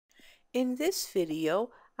In this video,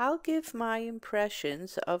 I'll give my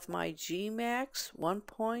impressions of my Gmax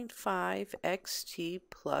 1.5XT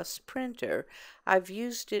Plus printer. I've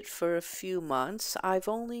used it for a few months. I've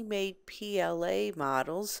only made PLA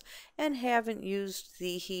models and haven't used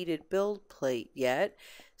the heated build plate yet,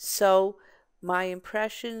 so my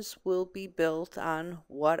impressions will be built on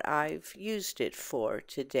what I've used it for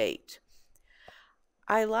to date.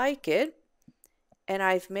 I like it, and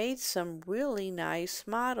I've made some really nice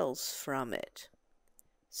models from it,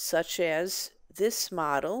 such as this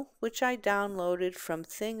model, which I downloaded from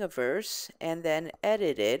Thingiverse and then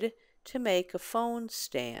edited to make a phone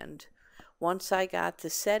stand. Once I got the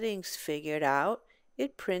settings figured out,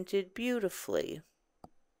 it printed beautifully.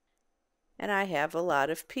 And I have a lot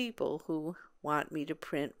of people who want me to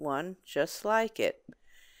print one just like it.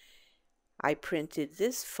 I printed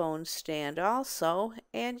this phone stand also,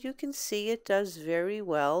 and you can see it does very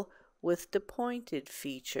well with the pointed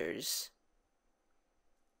features.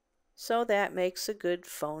 So that makes a good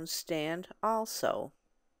phone stand also.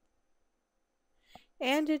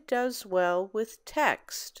 And it does well with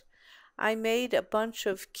text. I made a bunch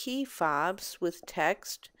of key fobs with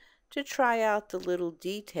text to try out the little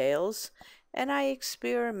details, and I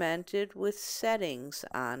experimented with settings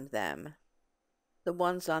on them. The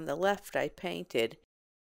ones on the left I painted.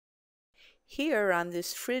 Here on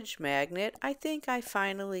this fridge magnet, I think I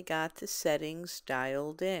finally got the settings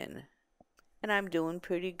dialed in. And I'm doing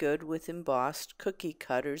pretty good with embossed cookie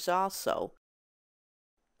cutters also.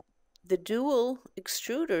 The dual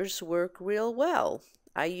extruders work real well.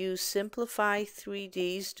 I use Simplify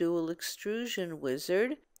 3D's dual extrusion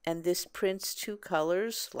wizard, and this prints two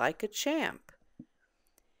colors like a champ.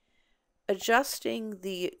 Adjusting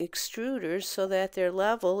the extruders so that their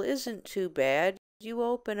level isn't too bad, you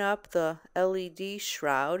open up the LED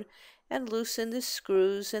shroud and loosen the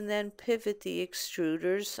screws and then pivot the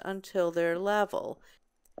extruders until they're level.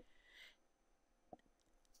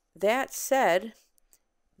 That said,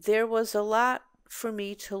 there was a lot for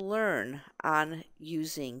me to learn on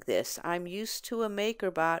using this. I'm used to a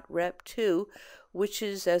MakerBot Rep 2, which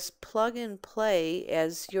is as plug and play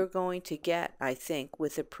as you're going to get, I think,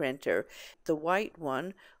 with a printer. The white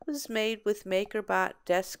one was made with MakerBot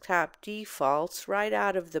desktop defaults right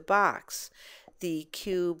out of the box. The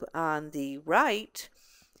cube on the right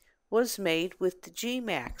was made with the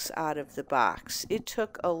Gmax out of the box. It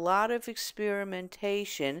took a lot of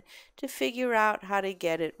experimentation to figure out how to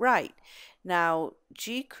get it right. Now,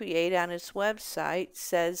 Gcreate on its website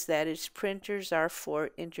says that its printers are for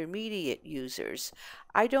intermediate users.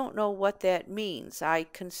 I don't know what that means. I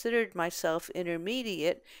considered myself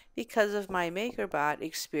intermediate because of my MakerBot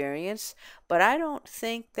experience, but I don't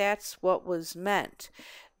think that's what was meant.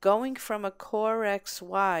 Going from a Core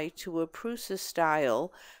XY to a Prusa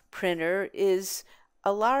style printer is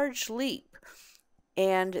a large leap,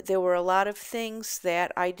 and there were a lot of things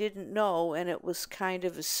that I didn't know, and it was kind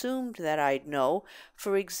of assumed that I'd know.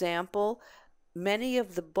 For example, many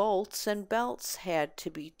of the bolts and belts had to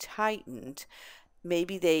be tightened.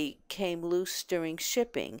 Maybe they came loose during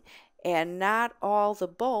shipping, and not all the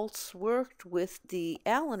bolts worked with the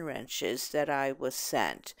Allen wrenches that I was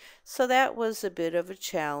sent. So that was a bit of a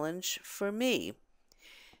challenge for me.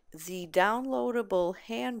 The downloadable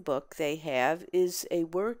handbook they have is a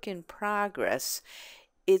work in progress.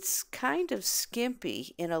 It's kind of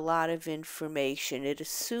skimpy in a lot of information. It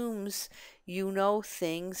assumes you know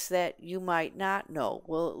things that you might not know.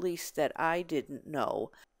 Well, at least that I didn't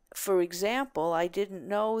know. For example, I didn't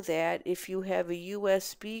know that if you have a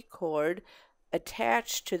USB cord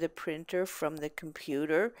attached to the printer from the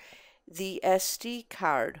computer, the SD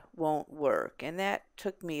card won't work, and that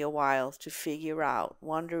took me a while to figure out,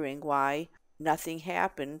 wondering why nothing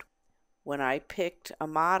happened when I picked a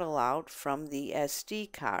model out from the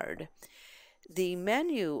SD card. The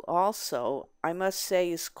menu also, I must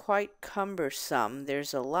say, is quite cumbersome.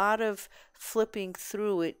 There's a lot of flipping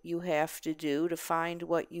through it you have to do to find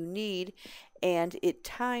what you need, and it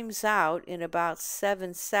times out in about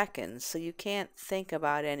 7 seconds, so you can't think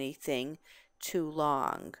about anything too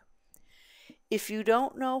long. If you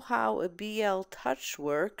don't know how a BL Touch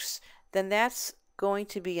works, then that's going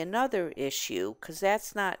to be another issue, because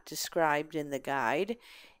that's not described in the guide,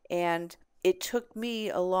 and it took me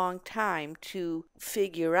a long time to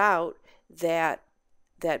figure out that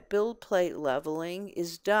build plate leveling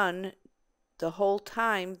is done the whole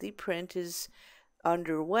time the print is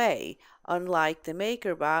underway, unlike the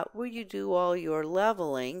MakerBot where you do all your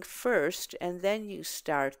leveling first and then you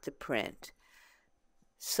start the print.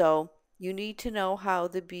 So you need to know how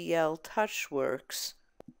the BL Touch works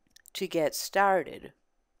to get started.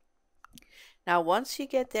 Now, once you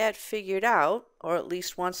get that figured out, or at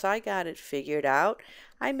least once I got it figured out,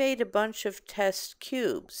 I made a bunch of test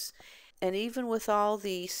cubes. And even with all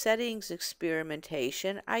the settings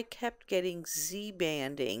experimentation, I kept getting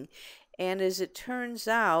Z-banding. And as it turns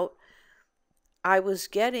out, I was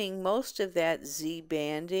getting most of that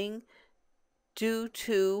Z-banding due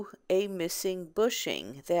to a missing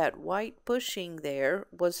bushing. That white bushing there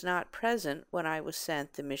was not present when I was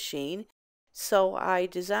sent the machine. So I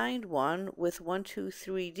designed one with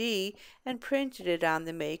 123D and printed it on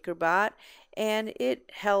the MakerBot, and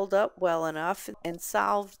it held up well enough and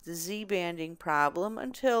solved the Z-banding problem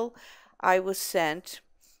until I was sent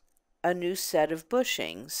a new set of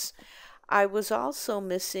bushings. I was also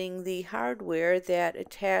missing the hardware that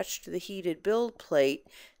attached the heated build plate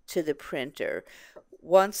to the printer.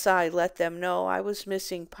 Once I let them know I was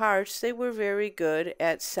missing parts, they were very good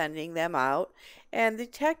at sending them out, and the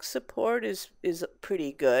tech support is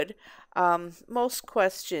pretty good. Most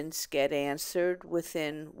questions get answered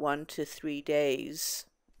within 1 to 3 days.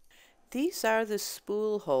 These are the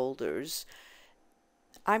spool holders.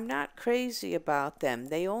 I'm not crazy about them.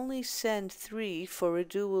 They only send 3 for a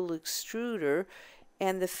dual extruder,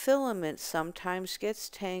 and the filament sometimes gets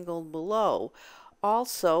tangled below.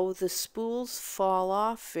 Also, the spools fall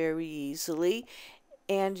off very easily,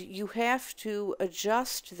 and you have to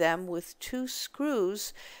adjust them with 2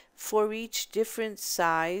 screws for each different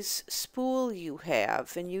size spool you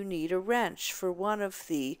have, and you need a wrench for one of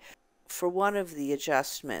the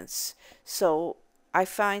adjustments. So I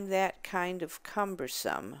find that kind of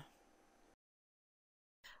cumbersome.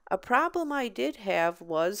 A problem I did have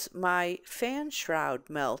was my fan shroud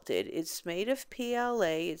melted. It's made of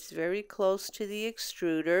PLA, it's very close to the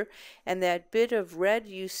extruder, and that bit of red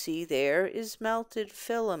you see there is melted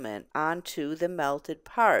filament onto the melted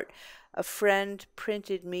part. A friend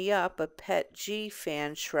printed me up a PET-G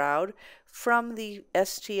fan shroud from the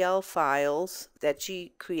STL files that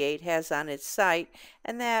Gcreate has on its site,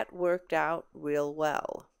 and that worked out real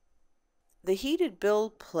well. The heated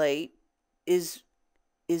build plate is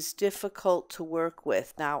difficult to work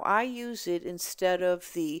with. Now, I use it instead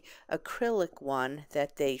of the acrylic one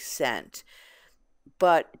that they sent,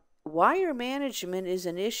 but wire management is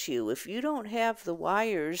an issue. If you don't have the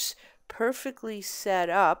wires perfectly set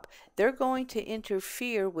up, they're going to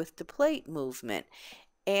interfere with the plate movement,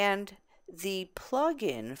 and the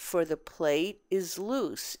plug-in for the plate is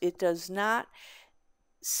loose. It does not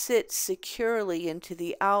sit securely into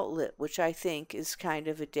the outlet, which I think is kind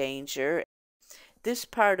of a danger. This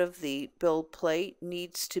part of the build plate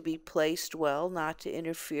needs to be placed well, not to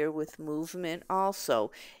interfere with movement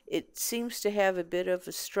also. It seems to have a bit of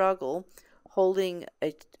a struggle holding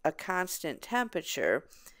a constant temperature,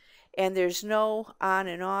 and there's no on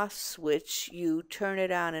and off switch. You turn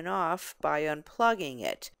it on and off by unplugging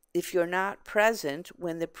it. If you're not present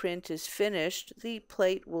when the print is finished, the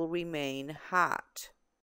plate will remain hot.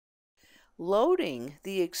 Loading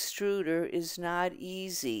the extruder is not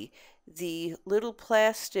easy. The little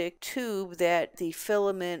plastic tube that the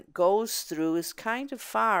filament goes through is kind of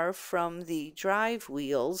far from the drive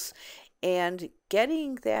wheels, and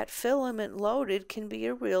getting that filament loaded can be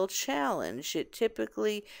a real challenge.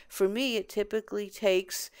 For me, it typically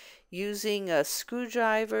takes using a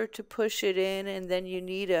screwdriver to push it in, and then you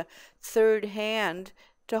need a third hand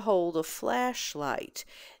to hold a flashlight.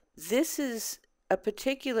 This is a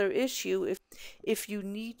particular issue if you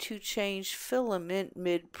need to change filament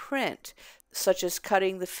mid-print, such as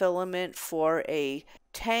cutting the filament for a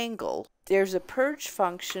tangle. There's a purge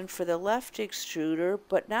function for the left extruder,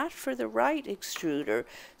 but not for the right extruder,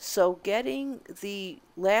 so getting the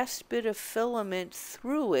last bit of filament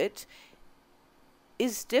through it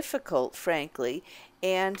is difficult, frankly,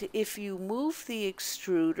 and if you move the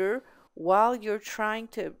extruder while you're trying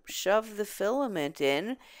to shove the filament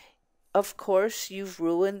in, of course, you've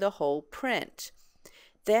ruined the whole print.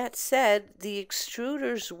 That said, the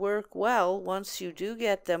extruders work well once you do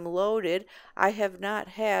get them loaded. I have not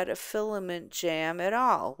had a filament jam at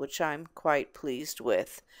all, which I'm quite pleased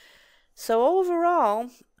with. So overall,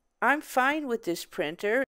 I'm fine with this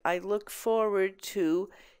printer. I look forward to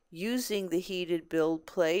using the heated build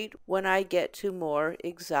plate when I get to more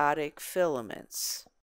exotic filaments.